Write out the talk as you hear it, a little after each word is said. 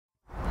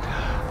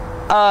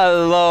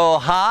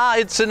Aloha!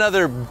 It's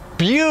another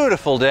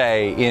beautiful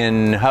day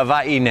in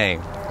Hawaii,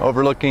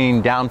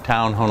 overlooking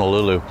downtown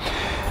Honolulu.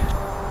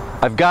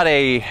 I've got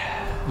a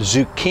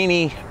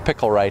zucchini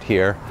pickle right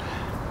here.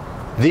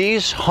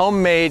 These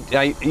homemade,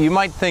 you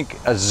might think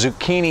a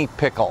zucchini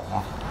pickle.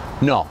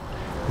 No,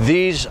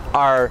 these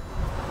are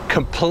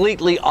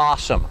completely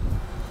awesome.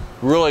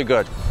 Really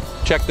good.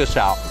 Check this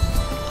out.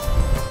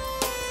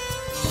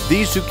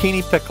 These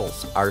zucchini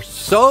pickles are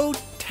so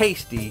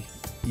tasty,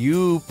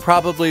 you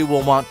probably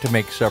will want to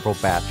make several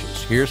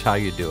batches. Here's how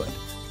you do it.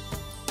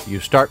 You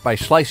start by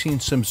slicing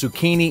some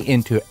zucchini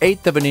into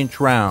 1/8 of an inch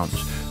rounds.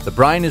 The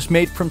brine is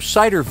made from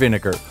cider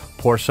vinegar.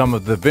 Pour some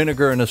of the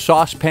vinegar in a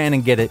saucepan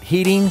and get it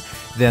heating.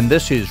 Then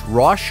this is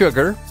raw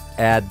sugar.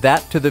 Add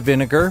that to the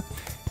vinegar.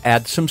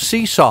 Add some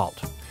sea salt.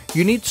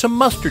 You need some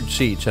mustard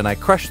seeds, and I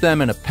crush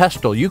them in a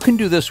pestle. You can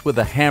do this with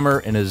a hammer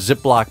in a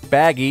Ziploc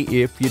baggie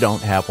if you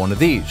don't have one of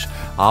these.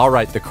 All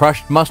right, the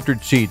crushed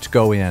mustard seeds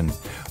go in.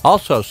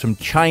 Also, some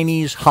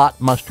Chinese hot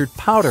mustard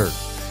powder,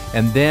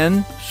 and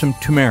then some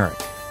turmeric.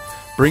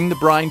 Bring the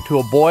brine to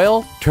a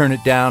boil, turn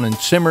it down and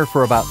simmer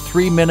for about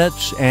 3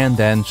 minutes, and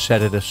then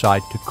set it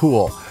aside to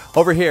cool.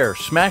 Over here,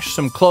 smash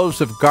some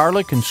cloves of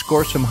garlic and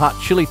score some hot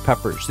chili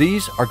peppers.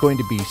 These are going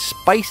to be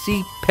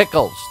spicy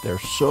pickles. They're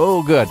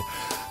so good.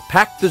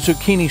 Pack the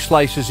zucchini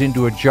slices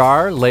into a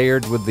jar,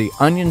 layered with the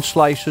onion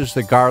slices,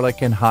 the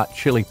garlic, and hot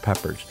chili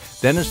peppers.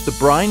 Then as the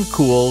brine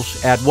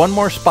cools, add one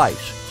more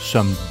spice,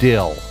 some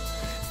dill.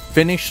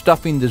 Finish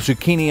stuffing the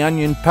zucchini,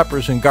 onion,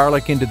 peppers, and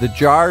garlic into the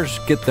jars.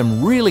 Get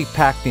them really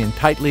packed in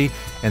tightly,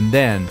 and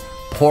then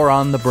pour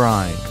on the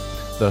brine.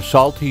 The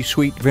salty,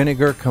 sweet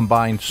vinegar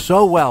combines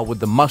so well with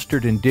the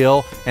mustard and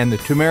dill, and the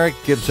turmeric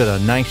gives it a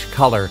nice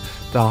color.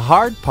 The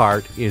hard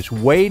part is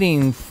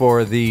waiting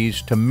for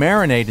these to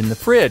marinate in the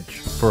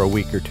fridge for a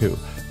week or two,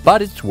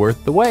 but it's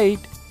worth the wait.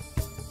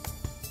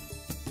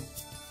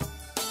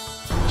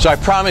 So I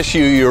promise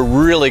you, you're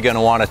really going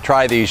to want to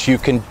try these. You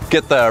can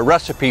get the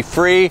recipe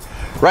free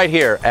right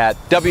here at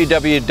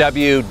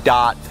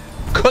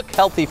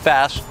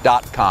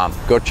www.cookhealthyfast.com.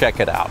 Go check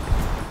it out.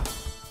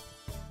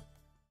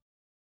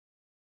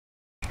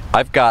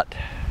 I've got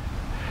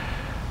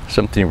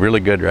something really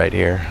good right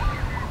here.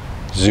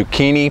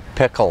 Zucchini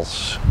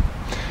pickles.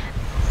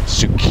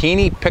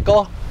 Zucchini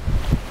pickle?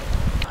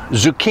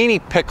 Zucchini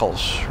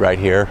pickles right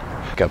here.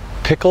 Like a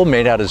pickle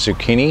made out of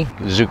zucchini.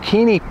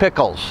 Zucchini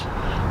pickles.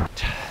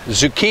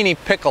 Zucchini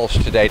pickles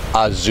today.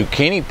 A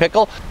zucchini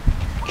pickle?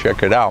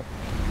 Check it out.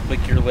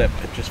 Lick your lip.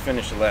 I just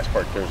finished the last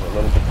part. There's a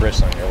little bit of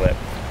grist on your lip.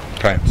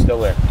 Okay. Still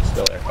there.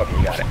 Still there. Okay,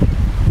 you got it.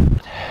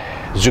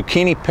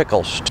 Zucchini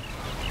pickles.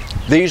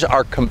 These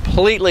are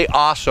completely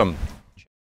awesome.